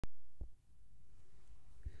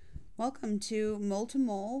Welcome to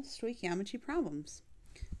mole-to-mole stoichiometry problems.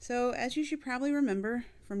 So as you should probably remember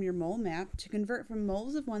from your mole map, to convert from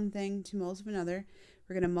moles of one thing to moles of another,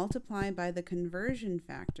 we're going to multiply by the conversion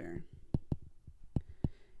factor.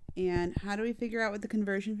 And how do we figure out what the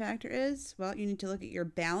conversion factor is? Well, you need to look at your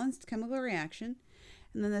balanced chemical reaction,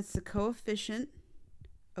 and then that's the coefficient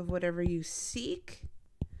of whatever you seek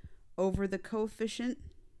over the coefficient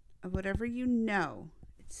of whatever you know.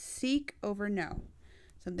 It's seek over know.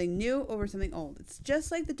 Something new over something old. It's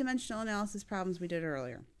just like the dimensional analysis problems we did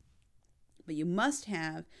earlier. But you must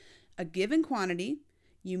have a given quantity,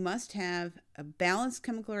 you must have a balanced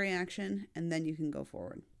chemical reaction, and then you can go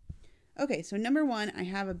forward. Okay, so number one, I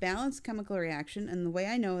have a balanced chemical reaction, and the way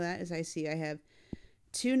I know that is I have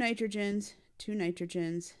 2 nitrogens, 2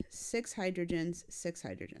 nitrogens, 6 hydrogens, 6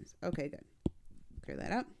 hydrogens. Okay, good. Clear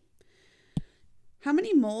that up. How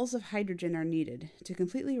many moles of hydrogen are needed to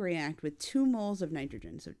completely react with 2 moles of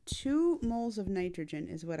nitrogen? So 2 moles of nitrogen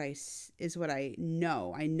is what I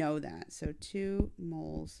know. I know that. So 2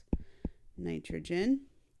 moles nitrogen.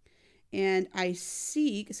 And I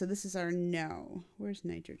seek, so this is our know. Where's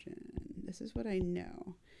nitrogen? This is what I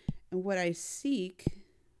know. And what I seek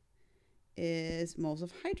is moles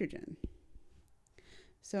of hydrogen.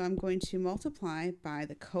 So I'm going to multiply by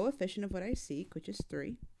the coefficient of what I seek, which is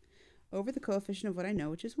 3. Over the coefficient of what I know,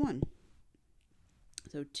 which is 1.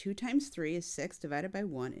 So 2 times 3 is 6, divided by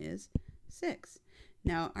 1 is 6.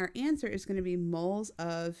 Now, our answer is going to be moles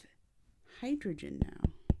of hydrogen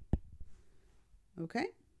now. Okay?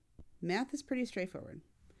 Math is pretty straightforward.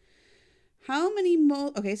 How many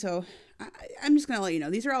moles? Okay, so I'm just going to let you know,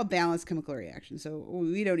 these are all balanced chemical reactions, so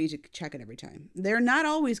we don't need to check it every time. They're not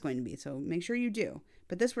always going to be, so make sure you do.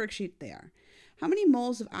 But this worksheet, they are. How many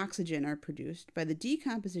moles of oxygen are produced by the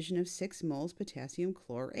decomposition of 6 moles potassium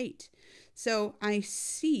chlorate? So I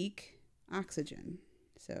seek oxygen.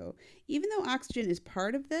 So even though oxygen is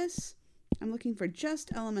part of this, I'm looking for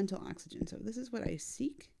just elemental oxygen. So this is what I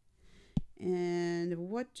seek. And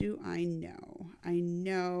what do I know? I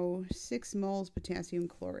know 6 moles potassium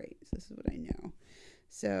chlorate. So this is what I know.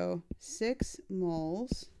 So 6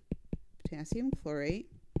 moles potassium chlorate.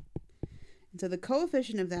 And so the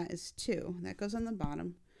coefficient of that is 2. That goes on the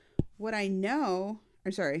bottom. What I know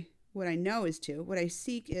is 2. What I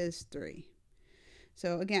seek is 3.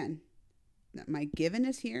 So again, my given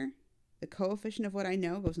is here. The coefficient of what I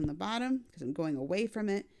know goes on the bottom because I'm going away from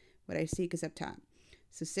it. What I seek is up top.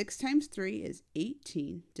 So 6 times 3 is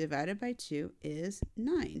 18, divided by 2 is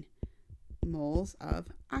 9 moles of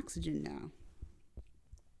oxygen now.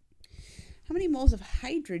 How many moles of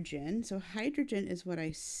hydrogen, so hydrogen is what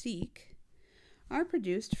I seek, are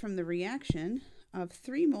produced from the reaction of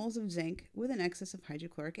 3 moles of zinc with an excess of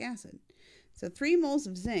hydrochloric acid. So 3 moles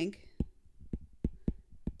of zinc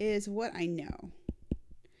is what I know.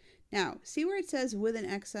 Now, see where it says with an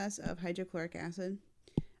excess of hydrochloric acid?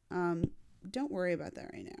 Don't worry about that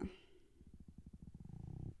right now.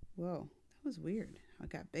 Whoa, that was weird how it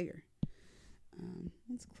got bigger.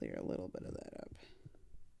 Let's clear a little bit of that up.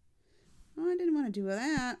 Oh, I didn't want to do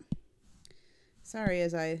that. Sorry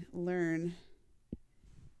as I learn.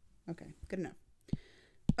 Okay, good enough.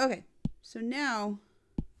 Okay, so now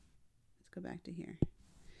let's go back to here.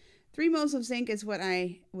 3 moles of zinc is what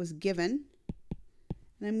I was given.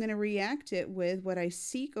 And I'm going to react it with what I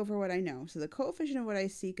seek over what I know. So the coefficient of what I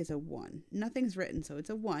seek is a 1. Nothing's written, so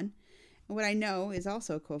it's a 1. And what I know is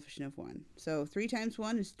also a coefficient of 1. So 3 times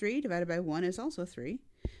 1 is 3, divided by 1 is also 3.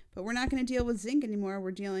 But we're not going to deal with zinc anymore.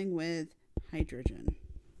 We're dealing with hydrogen.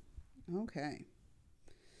 Okay.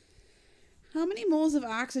 How many moles of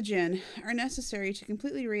oxygen are necessary to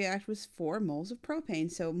completely react with 4 moles of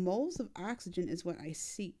propane? So moles of oxygen is what I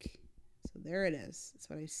seek. So there it is. That's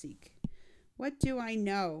what I seek. What do I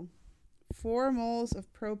know? 4 moles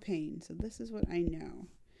of propane. So this is what I know.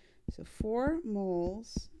 So 4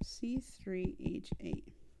 moles C3H8.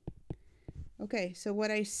 Okay, so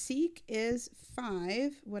what I seek is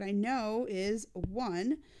 5. What I know is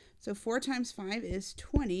 1. So 4 times 5 is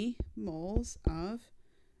 20 moles of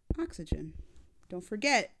oxygen. Don't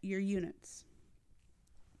forget your units.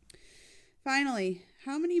 Finally,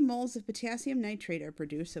 how many moles of potassium nitrate are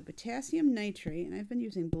produced? So potassium nitrate, and I've been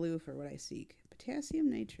using blue for what I seek. Potassium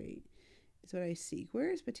nitrate is what I seek.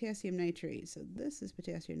 Where is potassium nitrate? So this is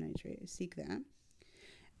potassium nitrate. I seek that.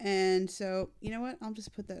 And so, you know what? I'll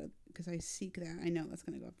just put that because I seek that. I know that's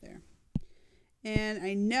going to go up there. And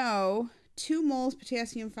I know 2 moles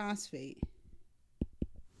potassium phosphate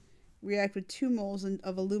react with 2 moles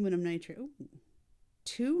of aluminum nitrate. Ooh,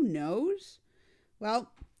 2 knows?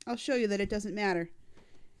 Well, I'll show you that it doesn't matter.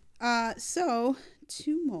 So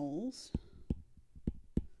 2 moles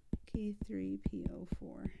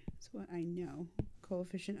K3PO4. That's what I know.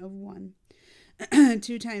 Coefficient of 1.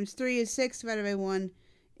 2 times 3 is 6, divided by 1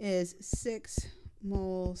 is 6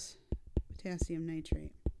 moles potassium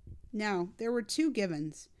nitrate. Now, there were 2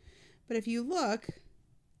 givens, but if you look,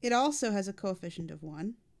 it also has a coefficient of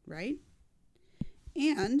 1, right?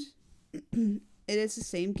 And it is the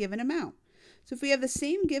same given amount. So if we have the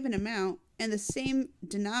same given amount and the same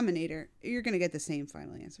denominator, you're going to get the same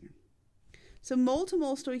final answer. So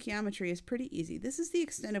mole-to-mole stoichiometry is pretty easy. This is the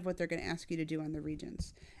extent of what they're going to ask you to do on the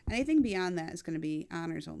Regents. Anything beyond that is going to be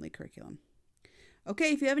honors-only curriculum.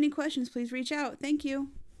 Okay, if you have any questions, please reach out. Thank you.